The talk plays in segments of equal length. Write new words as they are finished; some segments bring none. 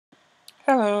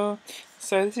Hello!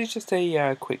 So this is just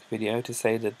a quick video to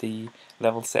say that the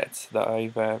level set that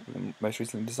I've most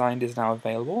recently designed is now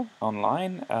available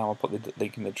online. I'll put the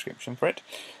link in the description for it.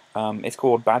 It's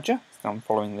called Badger. I'm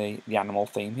following the animal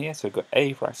theme here, so we've got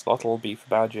A for axolotl, B for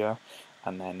badger,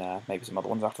 and then maybe some other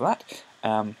ones after that.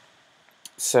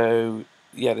 So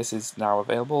yeah, this is now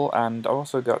available, and I've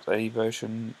also got a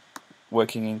version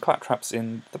working in claptraps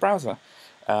in the browser.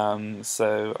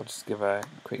 So I'll just give a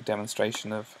quick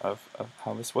demonstration of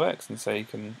how this works, and so you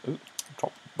can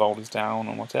drop boulders down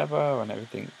and whatever, and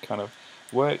everything kind of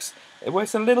works. It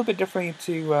works a little bit differently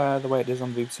to the way it is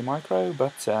on BBC Micro,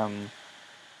 but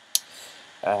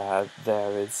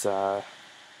there is,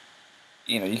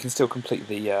 you can still complete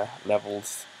the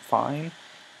levels fine,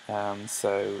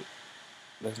 so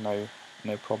there's no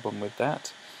problem with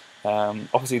that.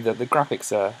 Obviously, the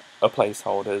graphics are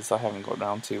placeholders. I haven't got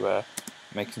around to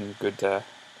making good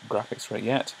graphics for it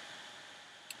yet.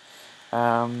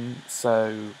 But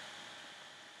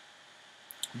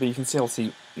you can still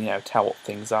see, tell what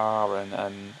things are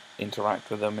and interact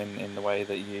with them in the way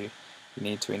that you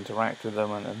need to interact with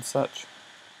them and such.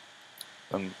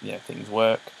 And things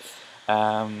work.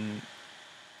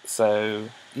 So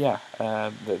yeah,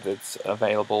 that's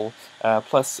available.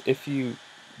 Plus,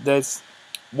 there's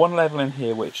one level in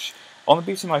here which on the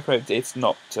BBC Micro it's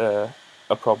not a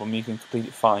problem. You can complete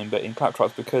it fine, but in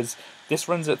Claptraps, because this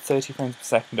runs at 30 frames per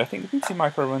second, I think the BBC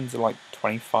Micro runs at like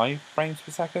 25 frames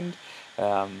per second,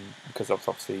 because of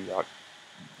obviously like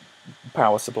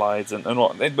power supplies and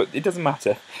what. But it doesn't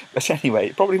matter. But anyway,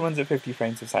 it probably runs at 50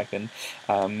 frames per second,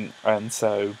 and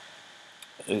so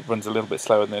it runs a little bit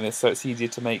slower than this, so it's easier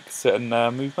to make certain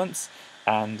movements.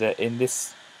 And in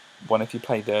this one, if you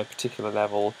play the particular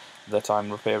level that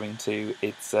I'm referring to,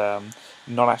 it's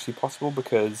not actually possible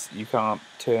because you can't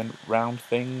turn round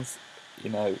things,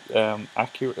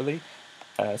 accurately.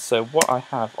 So what I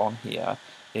have on here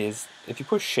is if you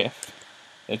push Shift,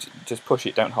 just push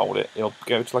it, don't hold it, it'll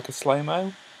go to like a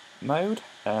slow-mo mode,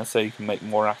 so you can make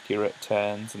more accurate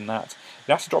turns and that.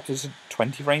 It actually drops it to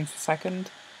 20 frames per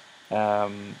second,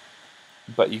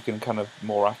 but you can kind of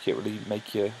more accurately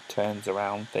make your turns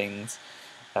around things.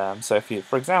 So if you,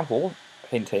 for example,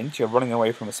 hint hint, you're running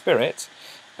away from a spirit,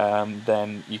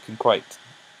 then you can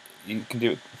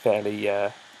do it fairly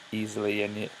easily,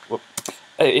 and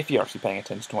if you're actually paying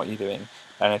attention to what you're doing.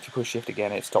 And if you push Shift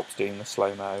again, it stops doing the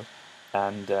slow-mo,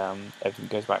 and everything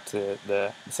goes back to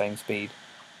the same speed.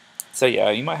 So yeah,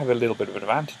 you might have a little bit of an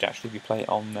advantage actually if you play it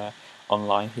on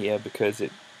online here, because the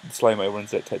slow-mo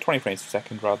runs at 20 frames per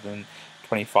second rather than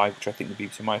 25, which I think the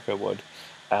BBC Micro would.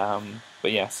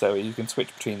 But yeah, so you can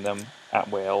switch between them at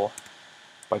will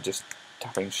by just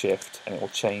tapping Shift, and it will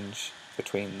change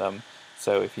between them.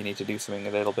 So if you need to do something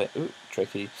a little bit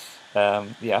tricky,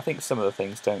 yeah, I think some of the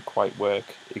things don't quite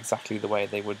work exactly the way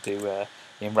they would do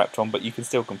in Repton, but you can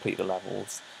still complete the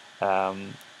levels.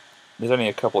 There's only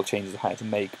a couple of changes I had to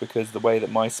make because the way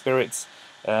that my spirits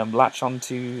latch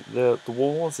onto the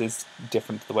walls is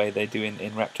different to the way they do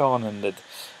in Repton. And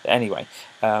anyway,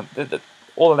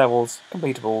 all the levels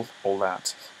completable, all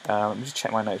that. Let me just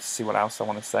check my notes to see what else I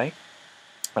want to say.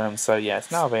 So yeah,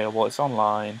 it's now available. It's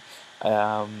online.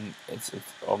 It's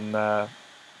on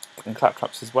in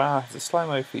Claptraps as well. It has a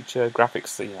slow-mo feature,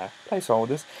 graphics,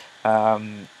 placeholders.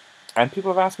 And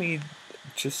people have asked me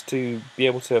just to be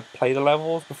able to play the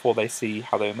levels before they see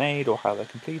how they're made or how they're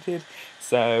completed.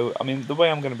 So, I mean, the way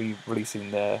I'm going to be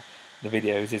releasing the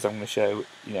videos is I'm going to show,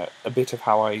 a bit of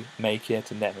how I make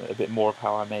it, and then a bit more of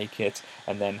how I make it,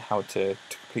 and then how to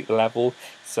complete the level.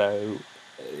 So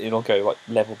it'll go like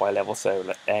level by level, so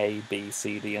like A, B,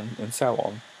 C, D, and so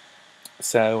on.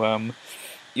 So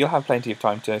you'll have plenty of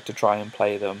time to try and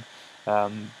play them.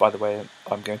 By the way,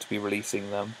 I'm going to be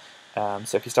releasing them.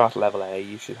 So if you start at level A,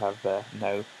 you should have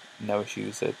no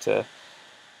issues at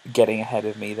getting ahead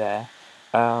of me there.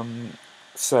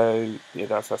 So yeah,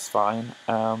 that's fine.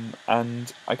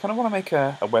 And I kind of want to make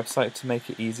a website to make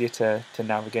it easier to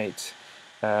navigate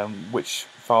which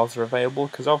files are available,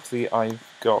 because obviously I've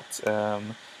got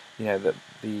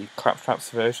the Claptraps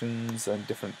versions and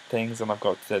different things, and I've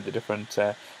got the different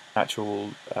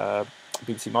actual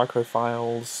BBC Micro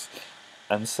files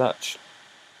and such.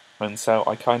 And so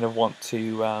I kind of want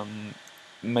to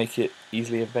make it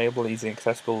easily available, easily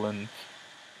accessible, and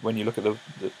when you look at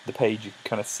the page, you can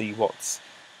kind of see what's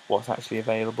actually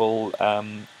available.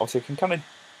 Also, you can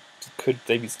could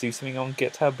maybe do something on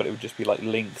GitHub, but it would just be like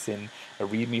links in a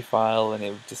README file, and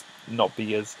it would just not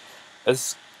be as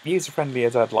user friendly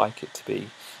as I'd like it to be.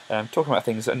 Talking about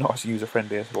things that are not as user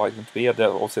friendly as I'd like them to be.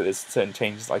 There's certain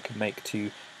changes I could make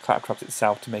to Claptraps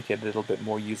itself to make it a little bit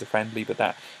more user friendly, but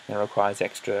that requires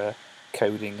extra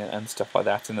coding and stuff like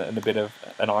that, and a bit of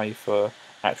an eye for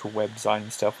actual web design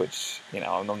stuff, which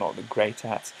I'm not great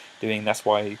at doing. That's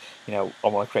why I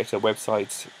want to create a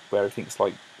website where everything's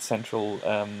like central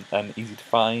and easy to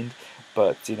find.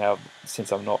 But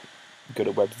since I'm not good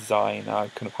at web design, I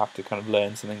kind of have to kind of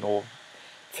learn something or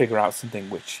figure out something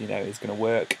which is going to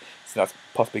work. So that's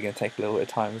possibly going to take a little bit of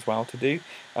time as well to do.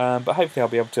 But hopefully I'll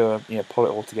be able to pull it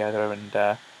all together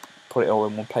and put it all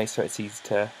in one place so it's easy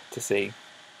to see.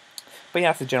 But yeah,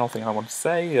 that's the general thing I wanted to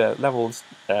say. Levels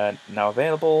now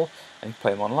available, and you can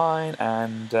play them online,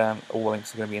 and all the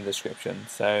links are going to be in the description.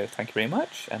 So thank you very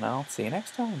much, and I'll see you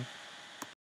next time.